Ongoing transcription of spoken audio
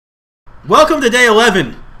Welcome to day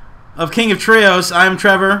 11 of King of Trios. I'm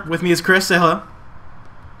Trevor. With me is Chris. Say hello.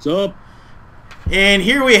 What's up? And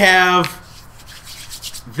here we have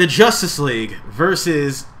the Justice League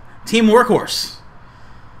versus Team Workhorse.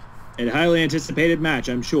 A highly anticipated match,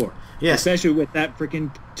 I'm sure. Yes. Especially with that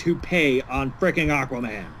freaking toupee on freaking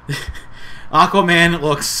Aquaman. Aquaman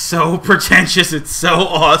looks so pretentious. It's so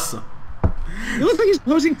awesome. It looks like he's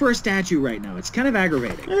posing for a statue right now. It's kind of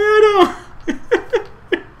aggravating. I know.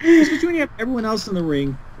 Especially when you have everyone else in the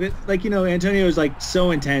ring. Like, you know, Antonio is like so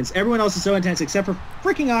intense. Everyone else is so intense except for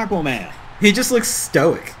freaking Aquaman. He just looks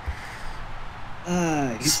stoic.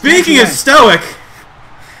 Speaking of stoic,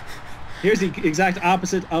 here's the exact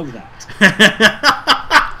opposite of that.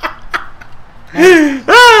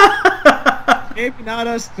 Maybe not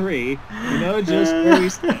us three. We know just where we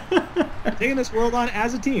stand. We're taking this world on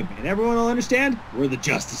as a team, and everyone will understand we're the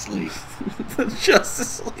Justice League. The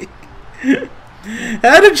Justice League.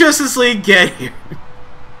 How did Justice League get here?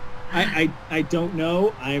 I don't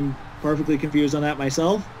know. I'm perfectly confused on that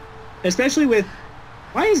myself. Especially with,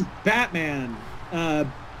 why is Batman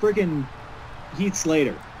freaking Heath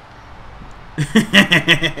Slater?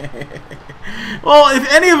 Well,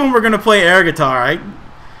 if any of them were going to play air guitar,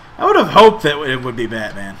 I would have hoped that it would be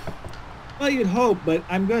Batman. Well, you'd hope, but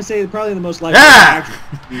I'm going to say probably the most likely actor.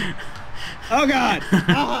 Oh, God.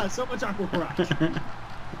 So much aqua crotch.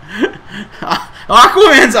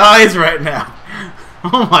 Aquaman's eyes right now.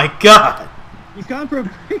 Oh, my God. He's gone from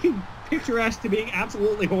freaking picturesque to being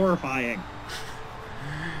absolutely horrifying.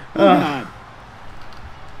 Oh, God.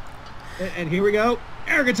 And here we go.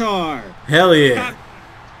 Air guitar. Hell yeah.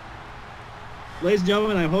 Ladies and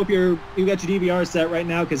gentlemen, I hope you got your DVR set right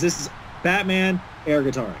now because this is Batman air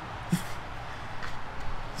guitaring.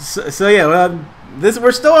 So yeah, well,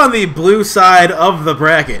 we're still on the blue side of the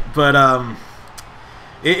bracket, but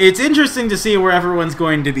it's interesting to see where everyone's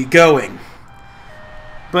going to be going.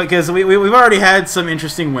 Because we've already had some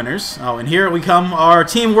interesting winners. Oh, and here we come, our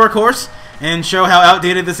Team Workhorse, and show how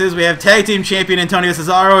outdated this is. We have Tag Team Champion Antonio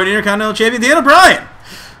Cesaro and Intercontinental Champion Daniel Bryan.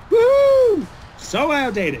 Woo! So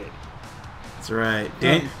outdated. That's right.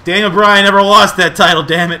 Daniel Bryan never lost that title,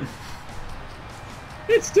 damn it.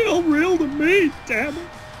 It's still real to me, damn it.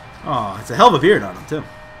 Oh, it's a hell of a beard on him, too.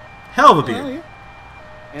 Hell of a beard. Yeah.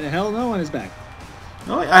 And a hell no on his back.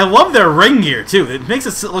 Oh, I love their ring gear, too. It makes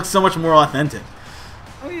it look so much more authentic.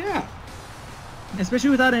 Oh, yeah.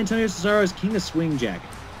 Especially without Antonio Cesaro's King of Swing jacket.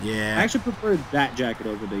 Yeah. I actually prefer that jacket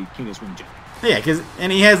over the King of Swing jacket. Yeah,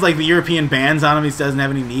 and he has, like, the European bands on him. He doesn't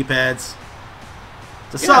have any knee pads.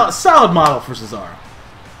 It's a solid model for Cesaro.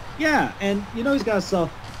 Yeah, and, you know, he's got a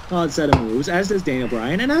solid set of moves, as does Daniel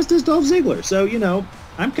Bryan, and as does Dolph Ziggler. So, you know,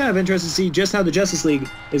 I'm kind of interested to see just how the Justice League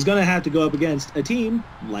is going to have to go up against a team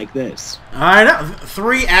like this. I know.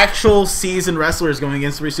 3 actual seasoned wrestlers going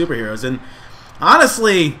against 3 superheroes. And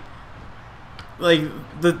honestly, like,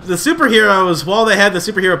 the superheroes, while they have the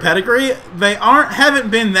superhero pedigree, they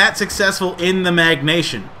haven't been that successful in the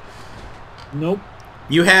M4GNation. Nope.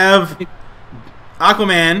 You have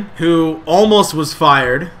Aquaman, who almost was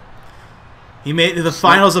fired. He made it to the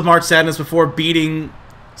finals of March Sadness before beating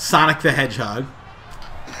Sonic the Hedgehog.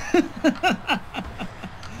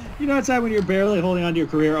 You know, it's sad when you're barely holding on to your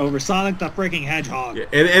career over Sonic the freaking Hedgehog. Yeah,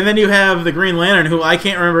 and then you have the Green Lantern, who I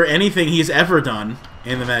can't remember anything he's ever done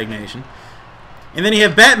in the M4GNation. And then you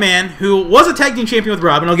have Batman, who was a tag team champion with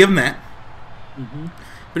Robin, I'll give him that. Mm-hmm.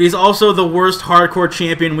 But he's also the worst hardcore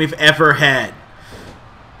champion we've ever had.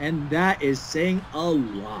 And that is saying a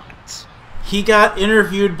lot. He got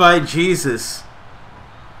interviewed by Jesus.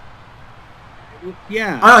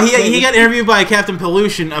 Yeah. Oh, he got interviewed by Captain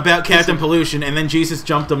Pollution about Captain Pollution, and then Jesus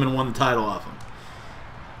jumped him and won the title off him.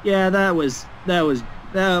 Yeah, that was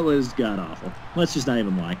god awful. Let's just not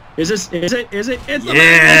even lie. Is it? It's the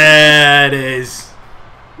it is.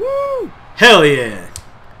 Woo! Hell yeah.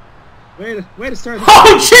 Way to start.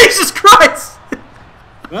 Oh, Jesus Christ!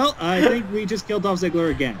 Well, I think we just killed Dolph Ziggler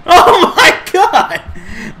again. Oh my God!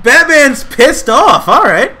 Batman's pissed off. All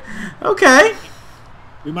right. Okay.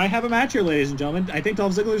 We might have a match here, ladies and gentlemen. I think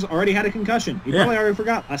Dolph Ziggler's already had a concussion. He probably already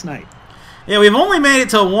forgot last night. Yeah, we've only made it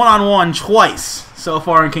to one-on-one twice so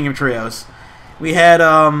far in King of Trios. We had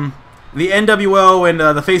the NWO and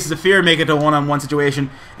the Faces of Fear make it to a one-on-one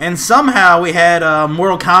situation, and somehow we had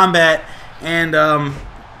Mortal Kombat and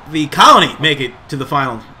the Colony make it to the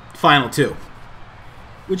final 2.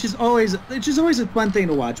 Which is always a fun thing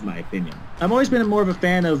to watch, in my opinion. I've always been more of a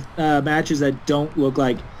fan of matches that don't look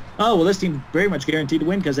like, oh, well, this team's very much guaranteed to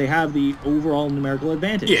win because they have the overall numerical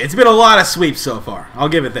advantage. Yeah, it's been a lot of sweeps so far. I'll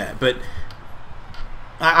give it that. But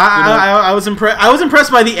I was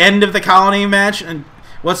impressed by the end of the Colony match, and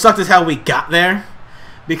what sucked is how we got there.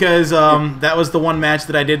 because that was the one match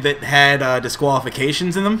that I did that had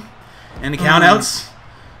disqualifications in them and countouts.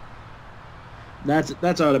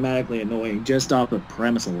 That's automatically annoying just off the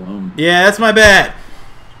premise alone. Yeah, that's my bad.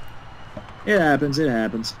 It happens. It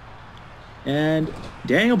happens. And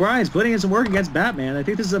Daniel Bryan's putting in some work against Batman. I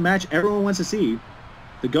think this is a match everyone wants to see.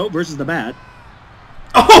 The GOAT versus the Bat.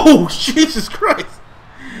 Oh, Jesus Christ.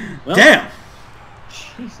 Well, damn.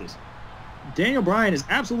 Jesus. Daniel Bryan is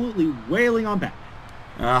absolutely wailing on Batman.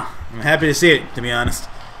 I'm happy to see it, to be honest.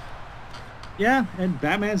 Yeah, and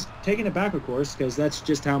Batman's taking it back, of course, because that's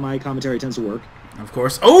just how my commentary tends to work. Of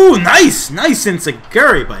course. Oh, nice! Nice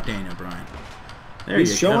enziguri by Daniel Bryan.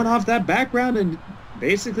 He's showing off that background and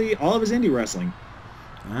basically all of his indie wrestling.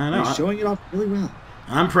 I know. He's showing it off really well.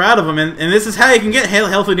 I'm proud of him, and this is how you can get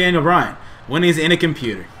healthy Daniel Bryan, when he's in a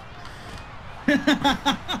computer.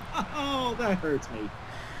 Oh, that hurts me.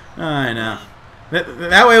 I know.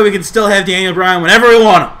 That way we can still have Daniel Bryan whenever we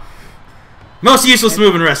want him. Most useless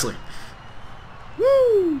move in wrestling.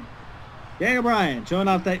 Woo! Daniel Bryan showing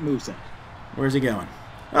off that moveset. Where's he going?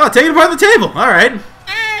 Oh, taking apart the table. All right.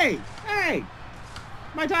 Hey! Hey!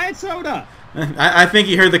 My diet soda! I think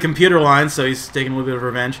he heard the computer line, so he's taking a little bit of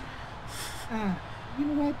revenge. You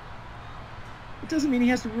know what? It doesn't mean he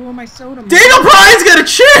has to ruin my soda. Daniel Bryan's got a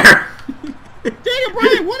chair! Daniel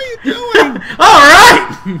Bryan, what are you doing? All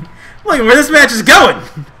right! Look at where this match is going.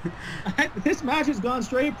 This match has gone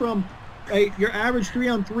straight from your average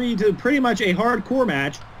 3-on-3 to pretty much a hardcore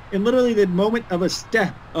match in literally the moment of a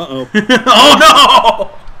step. Uh-oh.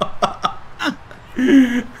 Oh,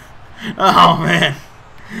 no! Oh, man.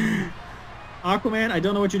 Aquaman, I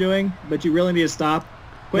don't know what you're doing, but you really need to stop.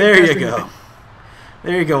 There you go.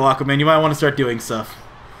 There you go, Aquaman. You might want to start doing stuff.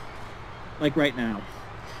 Like right now.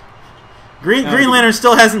 Green Lantern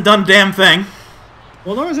still hasn't done a damn thing.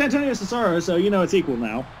 Well, nor is Antonio Cesaro, so you know it's equal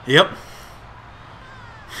now. Yep.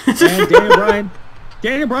 And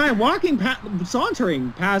Daniel Bryan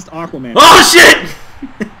sauntering past Aquaman. Oh, shit!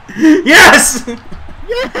 Yes!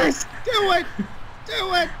 Yes! Do it!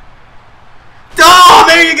 Do it! Oh,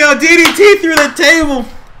 there you go! DDT through the table!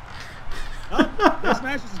 Oh, this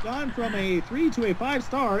match has gone from a 3 to a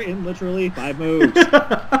 5-star in literally 5 moves.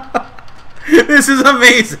 This is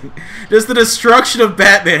amazing. Just the destruction of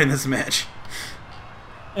Batman in this match.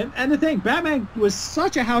 And the thing, Batman was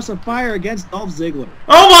such a house of fire against Dolph Ziggler.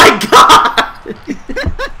 Oh my god!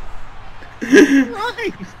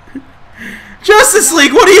 Right! Justice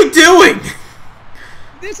League, what are you doing?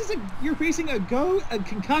 You're facing a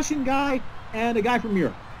concussion guy and a guy from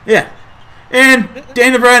Europe. Yeah. And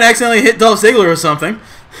Daniel Bryan accidentally hit Dolph Ziggler or something.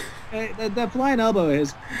 The flying elbow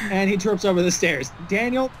is, and he trips over the stairs.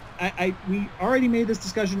 Daniel, we already made this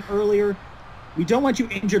discussion earlier. We don't want you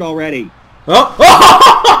injured already.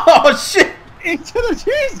 Oh shit! Into the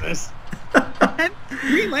Jesus! And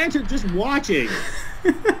Green Lantern just watching.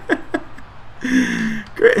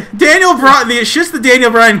 Daniel Bryan, the assists that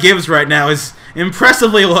Daniel Bryan gives right now is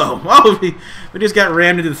impressively low. Oh, we just got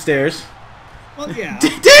rammed into the stairs. Well, yeah.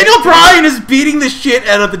 Daniel Bryan is beating the shit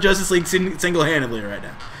out of the Justice League single-handedly right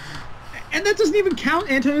now. And that doesn't even count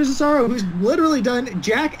Antonio Cesaro, who's literally done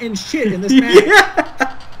jack and shit in this match.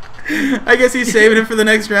 Yeah. I guess he's saving it for the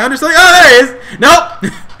next round. Just like, oh, there he is. Nope.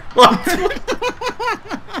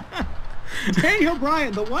 Daniel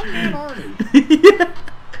Bryan, the one-man army. Yeah.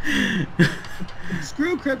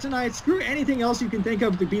 Screw Kryptonite, screw anything else you can think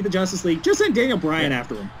of to beat the Justice League. Just send Daniel Bryan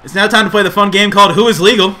after him. It's now time to play the fun game called Who is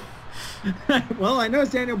Legal? Well, I know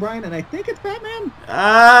it's Daniel Bryan, and I think it's Batman.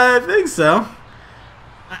 I think so.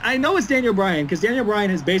 I know it's Daniel Bryan, because Daniel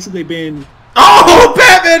Bryan has basically been... Oh,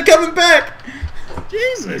 Batman coming back!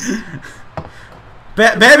 Jesus!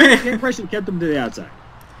 Batman... The impression kept him to the outside.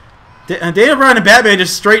 Daniel Bryan and Batman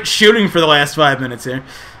just straight shooting for the last 5 minutes here.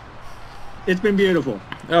 It's been beautiful.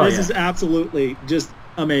 Oh, this is absolutely just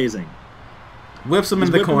amazing. Whips him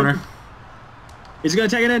in the corner. Is he going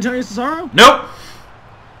to take it Antonio Cesaro? Nope.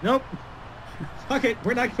 Nope. Fuck it.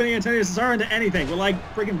 We're not putting Antonio Cesaro into anything. We're like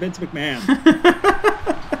freaking Vince McMahon.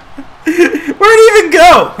 Where'd he even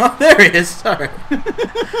go? Oh, there he is. Sorry.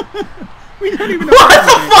 We don't even know what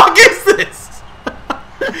the fuck is this?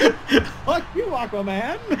 Fuck you,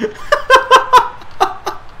 Aquaman.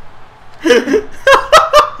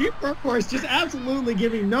 Team Workhorse just absolutely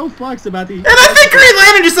giving no fucks about the... And I think Green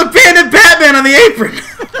Lantern just abandoned Batman on the apron.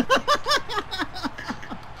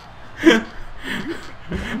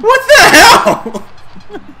 What the hell?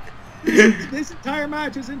 This entire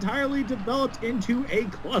match is entirely developed into a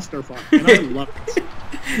clusterfuck, and I love it.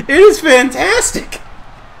 It is fantastic.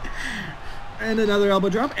 And another elbow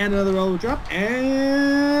drop, and another elbow drop,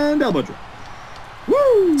 and elbow drop.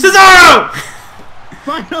 Woo! Cesaro!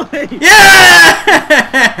 Finally! Yeah!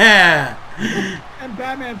 And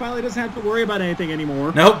Batman finally doesn't have to worry about anything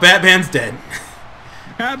anymore. Nope, Batman's dead.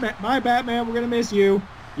 Batman, my Batman, we're gonna miss you.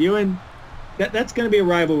 You and that's gonna be a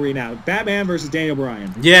rivalry now. Batman versus Daniel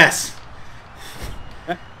Bryan. Yes.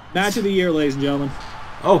 Match of the year, ladies and gentlemen.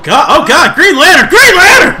 Oh god! Oh god! Green Lantern! Green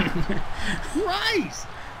Lantern! Christ!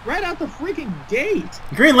 Right out the freaking gate.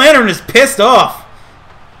 Green Lantern is pissed off.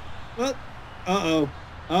 Well, uh-oh.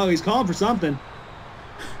 Oh, he's calling for something.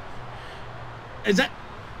 Is that...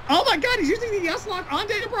 Oh my god, he's using the yes lock on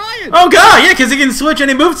Daniel Bryan! Oh god, yeah, because he can switch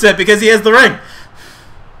any moveset because he has the ring.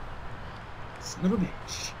 Son of a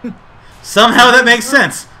bitch. Somehow that makes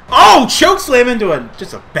sense. Oh, chokeslam into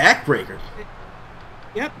just a backbreaker.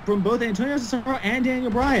 Yep, from both Antonio Cesaro and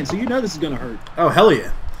Daniel Bryan, so you know this is going to hurt. Oh, hell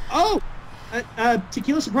yeah. Oh!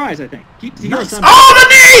 Tequila Surprise, I think. Nice. Oh, the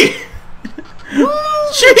knee!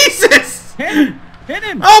 Jesus! Hit him! Hit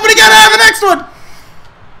him! Oh, but he got to have the next one!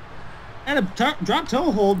 And a drop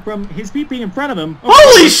toe hold from his feet being in front of him. Oh,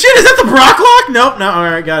 holy shit, is that the Brock lock? Nope, no,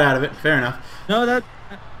 alright, got out of it. Fair enough. No, that...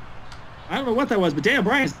 I don't know what that was, but Daniel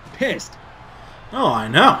Bryan's pissed. Oh, I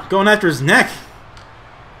know. Going after his neck.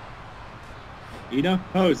 He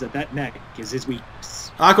knows that neck is his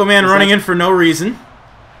weakness. Aquaman running in for no reason.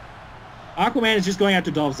 Aquaman is just going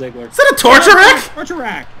after Dolph Ziggler. Is that a torture rack? Torture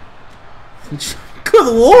rack.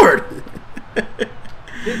 Good lord.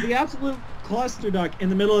 The absolute clusterduck in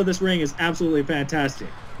the middle of this ring is absolutely fantastic.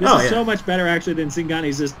 This is so much better actually than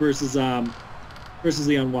Singani Zist versus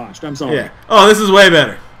the Unwashed. I'm sorry. Yeah. Oh, this is way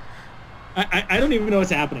better. I don't even know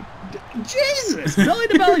what's happening. Jesus! Belly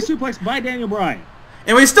to belly suplex by Daniel Bryan.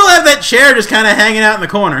 And we still have that chair just kind of hanging out in the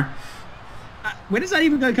corner. When is that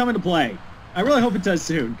even going to come into play? I really hope it does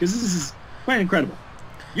soon, because this is quite incredible.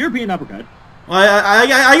 European uppercut. Well, I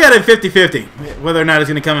got it 50-50, whether or not it's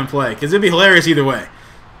going to come in play, because it'd be hilarious either way.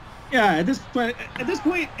 Yeah, at this point,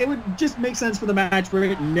 it would just make sense for the match for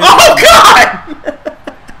it. Oh, God!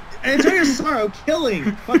 Antonio Cesaro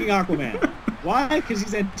killing fucking Aquaman. Why? Because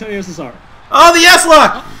he's Antonio Cesaro. Oh, the yes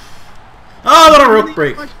lock! Oh, what a rope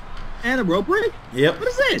break. And a rope break? Yep. What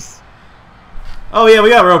is this? Oh, yeah, we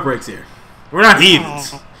got rope breaks here. We're not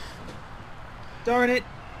heathens. Oh, darn it.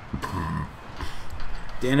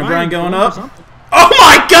 Daniel Bryan going up. Oh,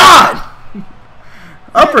 my God!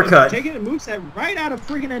 Uppercut. Taking a moveset right out of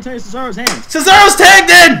freaking Antonio Cesaro's hands. Cesaro's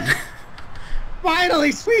tagged in!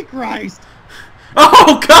 Finally, sweet Christ!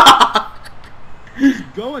 Oh, God! He's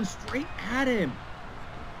going straight at him.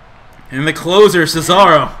 And the closer,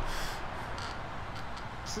 Cesaro.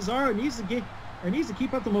 Cesaro needs to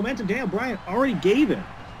keep up the momentum Daniel Bryan already gave him.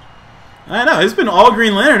 I know, it's been all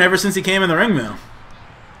Green Lantern ever since he came in the ring, though.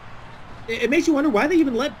 It makes you wonder why they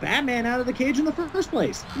even let Batman out of the cage in the first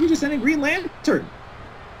place. You just sent in Green Lantern.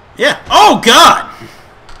 Yeah. Oh, God!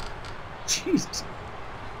 Jesus.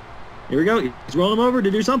 Here we go. He's rolling him over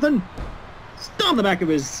to do something. Stomp the back of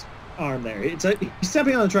his arm there. He's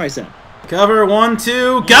stepping on the tricep. Cover, 1,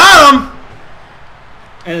 2. Got him!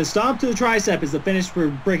 And a stomp to the tricep is the finish for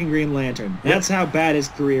breaking Green Lantern. That's how bad his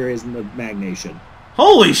career is in the MagNation.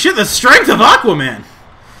 Holy shit, the strength of Aquaman!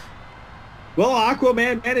 Will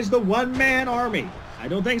Aquaman manage the one-man army? I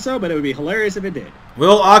don't think so, but it would be hilarious if it did.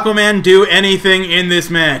 Will Aquaman do anything in this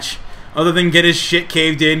match other than get his shit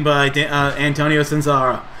caved in by Antonio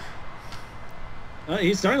Cesaro?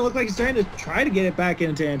 He's starting to look like he's trying to get it back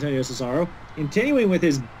into Antonio Cesaro. Continuing with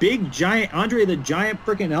his big, giant, Andre the Giant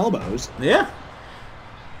freaking elbows. Yeah.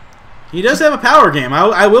 He does have a power game.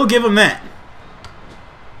 I will give him that.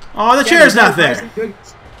 Oh, the chair's not there.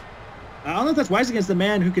 I don't know if that's wise against the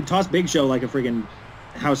man who could toss Big Show like a friggin'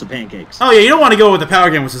 house of pancakes. Oh, yeah, you don't want to go with the power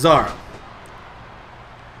game with Cesaro.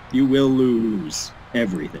 You will lose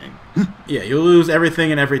everything. Yeah, you'll lose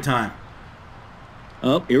everything and every time.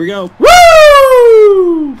 Oh, here we go.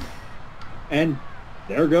 Woo! And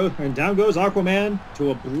there goes, and down goes Aquaman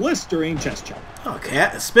to a blistering chest chop.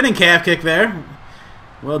 Okay, spinning calf kick there.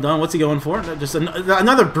 Well done. What's he going for? Just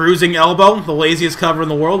another bruising elbow. The laziest cover in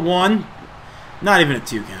the world. 1. Not even a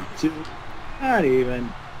 2 count. 2. Not even.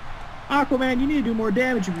 Aquaman, you need to do more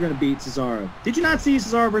damage if you're going to beat Cesaro. Did you not see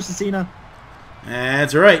Cesaro versus Cena?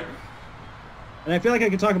 That's right. And I feel like I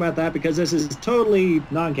could talk about that because this is totally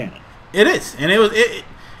non-canon. It is, and it was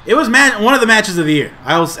one of the matches of the year.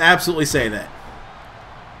 I will absolutely say that.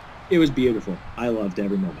 It was beautiful. I loved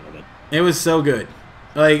every moment of it. It was so good.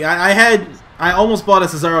 Like I almost bought a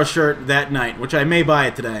Cesaro shirt that night, which I may buy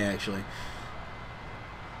it today actually.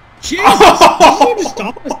 Jesus! Oh! Just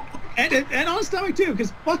and on his stomach too,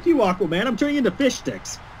 because fuck you, Aquaman. I'm turning into fish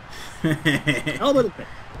sticks. Elbow to the face.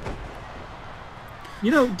 You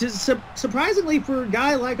know, surprisingly for a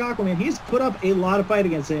guy like Aquaman, he's put up a lot of fight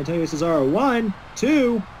against Antonio Cesaro. 1,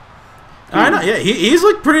 2. I know, yeah, he's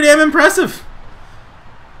looked pretty damn impressive.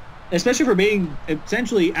 Especially for being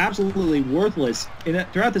essentially absolutely worthless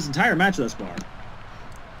throughout this entire match thus far.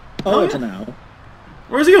 Oh, until now.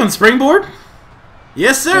 Where's he going, springboard?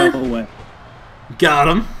 Yes, sir. No way. Got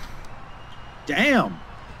him. Damn.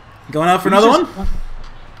 Going out for another one?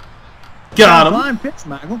 Got him. Flying pitch,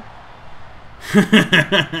 Michael.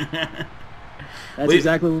 That's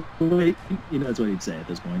exactly what that's what he'd say at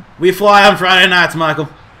this point. We fly on Friday nights, Michael.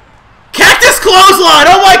 Cactus clothesline!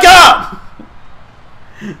 Oh my god!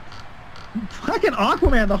 Fucking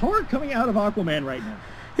Aquaman, the horror coming out of Aquaman right now.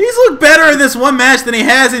 He's looked better in this one match than he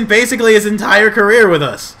has in basically his entire career with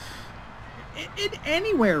us. In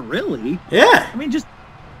anywhere, really. Yeah. I mean, just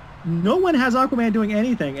no one has Aquaman doing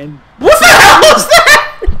anything, and what the hell was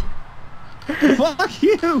that? Fuck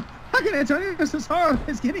you! Fucking Antonio Cesaro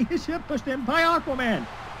is getting his shit pushed in by Aquaman.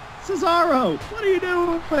 Cesaro, what are you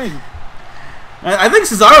doing? I think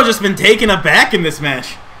Cesaro's just been taken aback in this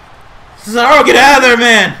match. Cesaro, get out of there,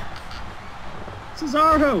 man!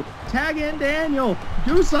 Cesaro, tag in Daniel.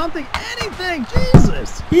 Do something, anything,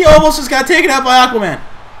 Jesus! He almost just got taken out by Aquaman.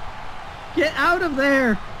 Get out of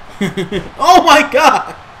there! Oh my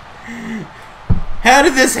god! How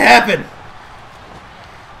did this happen?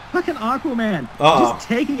 Fucking Aquaman. Uh-oh. Just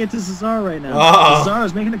taking it to Cesaro right now. Uh-oh.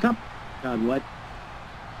 Cesaro's making a come. God, what?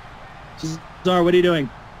 Cesaro, what are you doing?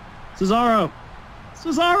 Cesaro!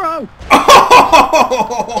 Cesaro!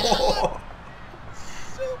 Oh!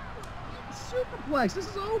 Superplex, this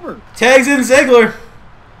is over. Tags in Ziggler.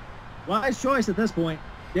 Wise choice at this point.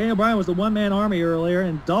 Daniel Bryan was the one-man army earlier,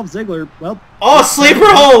 and Dolph Ziggler, well... Oh, sleeper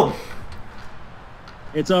hold!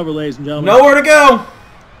 It's over, ladies and gentlemen. Nowhere to go.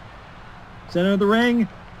 Center of the ring.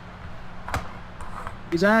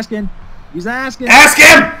 He's asking. He's asking. Ask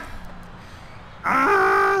him!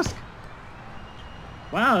 Ask!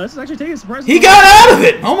 Wow, this is actually taking a surprise. He got out of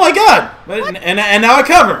it! Oh my god! And now I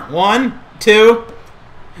cover. 1, 2...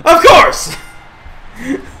 Of course!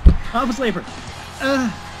 Off a sleeper.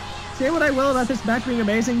 Say what I will about this match being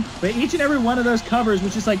amazing, but each and every one of those covers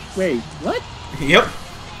was just like, wait, what? Yep.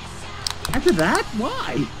 After that?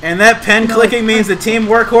 Why? And that pen clicking means the Team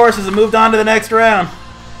Workhorse has moved on to the next round.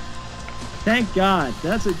 Thank God.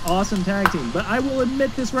 That's an awesome tag team. But I will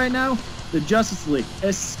admit this right now, the Justice League,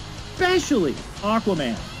 especially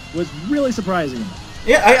Aquaman, was really surprising.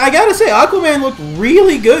 Yeah, I gotta say, Aquaman looked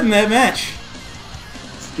really good in that match.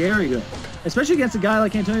 Scary good. Especially against a guy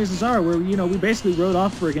like Antonio Cesaro, where, we basically wrote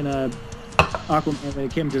off friggin' Aquaman when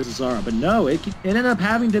it came to Cesaro. But no, it ended up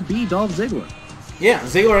having to be Dolph Ziggler. Yeah,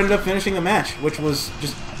 Ziggler ended up finishing the match, which was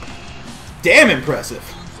just damn impressive.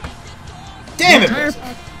 Damn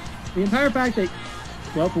impressive. The entire fact that,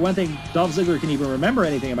 well, for one thing, Dolph Ziggler can even remember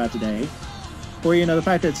anything about today, or, the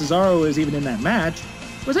fact that Cesaro is even in that match,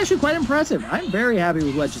 was actually quite impressive. I'm very happy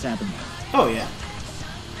with what just happened there. Oh, yeah.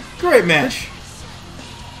 Great match.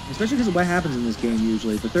 Especially because of what happens in this game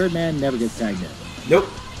usually. The third man never gets tagged in. Nope.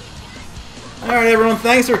 Alright, everyone.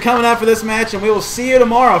 Thanks for coming out for this match, and we will see you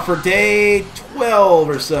tomorrow for day 12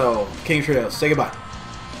 or so. King Trios. Say goodbye.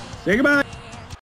 Say goodbye.